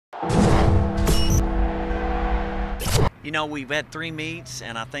You know, we've had 3 meets,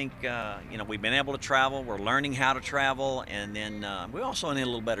 and I think, we've been able to travel. We're learning how to travel, and then we're also in a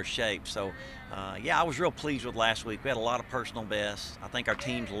little better shape. So, yeah, I was real pleased with last week. We had a lot of personal bests. I think our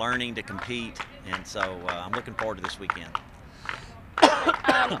team's learning to compete, and so I'm looking forward to this weekend.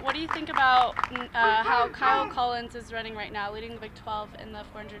 What do you think about how Kyle Collins is running right now, leading the Big 12 in the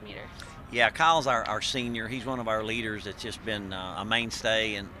 400 meters? Yeah, Kyle's our senior. He's one of our leaders that's just been a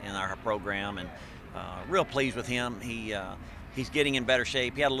mainstay in our program, and real pleased with him. He's getting in better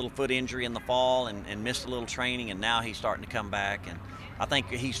shape. He had a little foot injury in the fall and missed a little training, and now he's starting to come back. And I think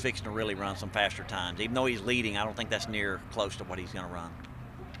he's fixing to really run some faster times. Even though he's leading, I don't think that's near close to what he's going to run.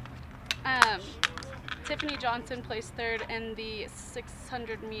 Tiffany Johnson placed third in the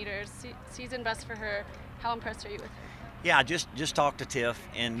 600 meters, season best for her. How impressed are you with her? Yeah, I just talked to Tiff,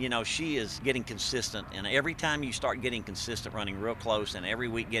 and she is getting consistent. And every time you start getting consistent, running real close, and every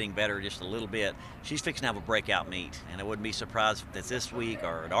week getting better just a little bit, she's fixing to have a breakout meet. And I wouldn't be surprised if it's this week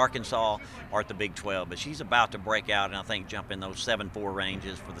or at Arkansas or at the Big 12. But she's about to break out and I think jump in those 7.4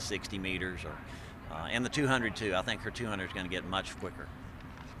 ranges for the 60 meters and the 200 too. I think her 200 is going to get much quicker.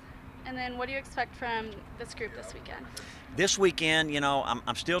 And then what do you expect from this group this weekend? This weekend,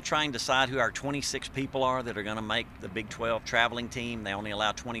 I'm still trying to decide who our 26 people are that are going to make the Big 12 traveling team. They only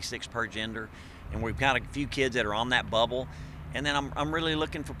allow 26 per gender, and we've got a few kids that are on that bubble. And then I'm really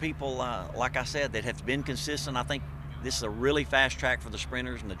looking for people, like I said, that have been consistent. I think this is a really fast track for the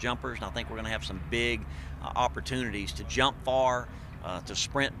sprinters and the jumpers, and I think we're going to have some big opportunities to jump far, to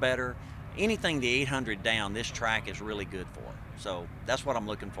sprint better. Anything the 800 down, this track is really good for. So that's what I'm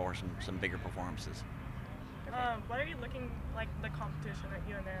looking for, some bigger performances. What are you looking like the competition at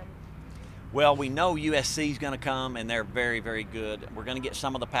UNM? Well, we know USC is going to come, and they're very, very good. We're going to get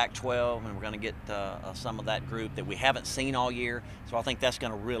some of the Pac-12, and we're going to get some of that group that we haven't seen all year. So I think that's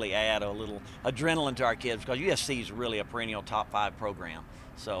going to really add a little adrenaline to our kids, because USC is really a perennial top 5 program.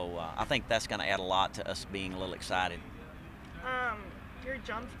 So I think that's going to add a lot to us being a little excited. Your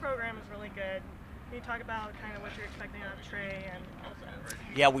jumps program is really good. Can you talk about kind of what you're expecting out of Trey and all that?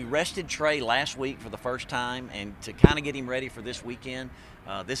 Yeah, we rested Trey last week for the first time, and to kind of get him ready for this weekend.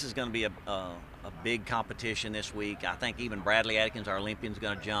 This is going to be a big competition this week. I think even Bradley Atkins, our Olympian, is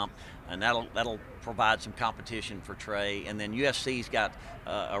going to jump, and that'll provide some competition for Trey. And then USC's got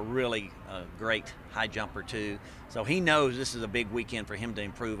a really great high jumper too, so he knows this is a big weekend for him to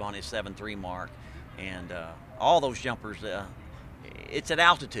improve on his 7.3 mark. And all those jumpers, it's at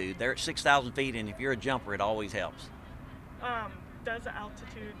altitude. They're at 6,000 feet, and if you're a jumper, it always helps. Does the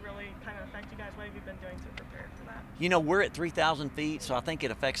altitude really kind of affect you guys? What have you been doing to prepare for that? We're at 3,000 feet, so I think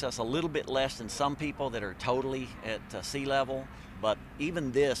it affects us a little bit less than some people that are totally at sea level, but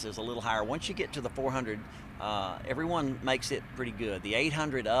even this is a little higher. Once you get to the 400, everyone makes it pretty good. The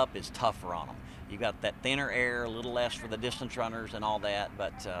 800 up is tougher on them. You've got that thinner air, a little less for the distance runners and all that,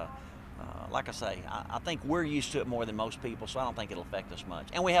 but like I say, I think we're used to it more than most people, so I don't think it'll affect us much.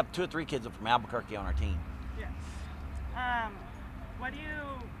 And we have 2 or 3 kids from Albuquerque on our team. Yes.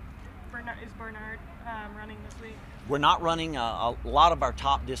 Is Bernard running this week? We're not running. A lot of our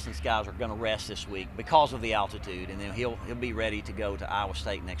top distance guys are going to rest this week because of the altitude, and then he'll be ready to go to Iowa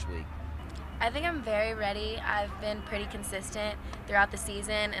State next week. I think I'm very ready. I've been pretty consistent throughout the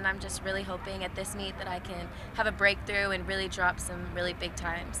season, and I'm just really hoping at this meet that I can have a breakthrough and really drop some really big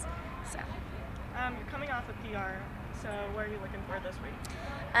times. So. You're coming off a PR, so what are you looking for this week?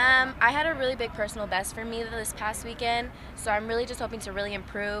 I had a really big personal best for me this past weekend, so I'm really just hoping to really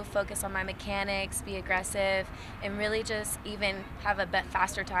improve, focus on my mechanics, be aggressive, and really just even have a bit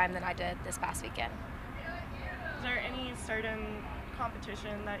faster time than I did this past weekend. Is there any certain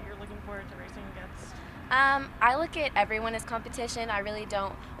competition that you're looking forward to racing against? I look at everyone as competition. I really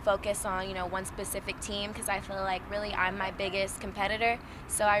don't focus on, one specific team, because I feel like really I'm my biggest competitor.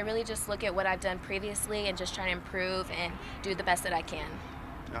 So I really just look at what I've done previously and just try to improve and do the best that I can.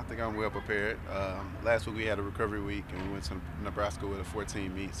 I think I'm well prepared. Last week we had a recovery week, and we went to Nebraska with a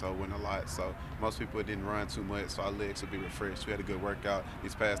 14 meet, so it went a lot. So most people didn't run too much, so our legs will be refreshed. We had a good workout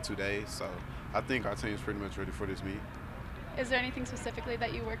these past 2 days, so I think our team's pretty much ready for this meet. Is there anything specifically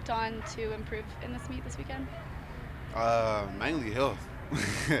that you worked on to improve in this meet this weekend? Mainly health.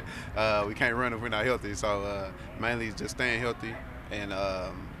 We can't run if we're not healthy, so mainly just staying healthy and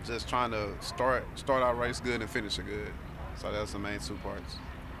just trying to start our race good and finish it good. So that's the main 2 parts.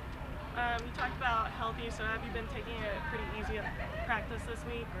 You talked about healthy, so have you been taking it pretty easy at practice this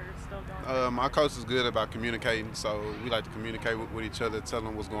week, or still going? My coach is good about communicating, so we like to communicate with each other, tell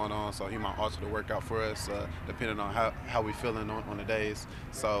him what's going on, so he might alter the workout for us, depending on how we feeling on the days.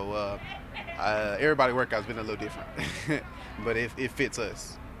 So everybody's workout's been a little different, but it fits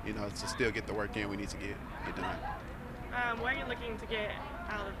us. you know, to still get the work in we need to get done. What are you looking to get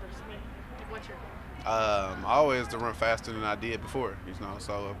out of this meet? Like, what's your goal? Always to run faster than I did before, you know,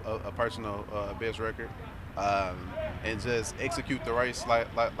 so a personal best record, and just execute the race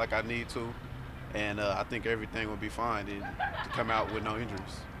like I need to, and I think everything will be fine and to come out with no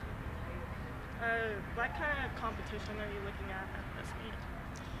injuries. What kind of competition are you looking at this meet?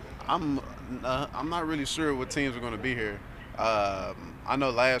 I'm not really sure what teams are going to be here. I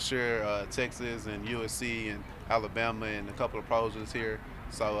know last year Texas and USC and Alabama and a couple of pros was here.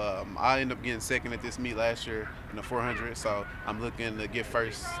 So I ended up getting second at this meet last year in the 400. So I'm looking to get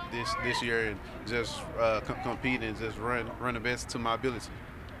first this year and just compete and just run the best to my ability.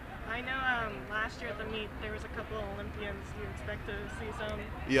 I know last year at the meet there was a couple of Olympians. Do you expect to see some?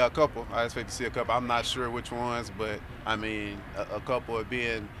 Yeah, a couple. I expect to see a couple. I'm not sure which ones, but I mean a couple of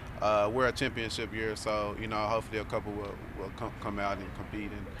being World Championship year. So you know, hopefully a couple will come out and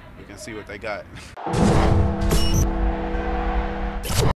compete and we can see what they got.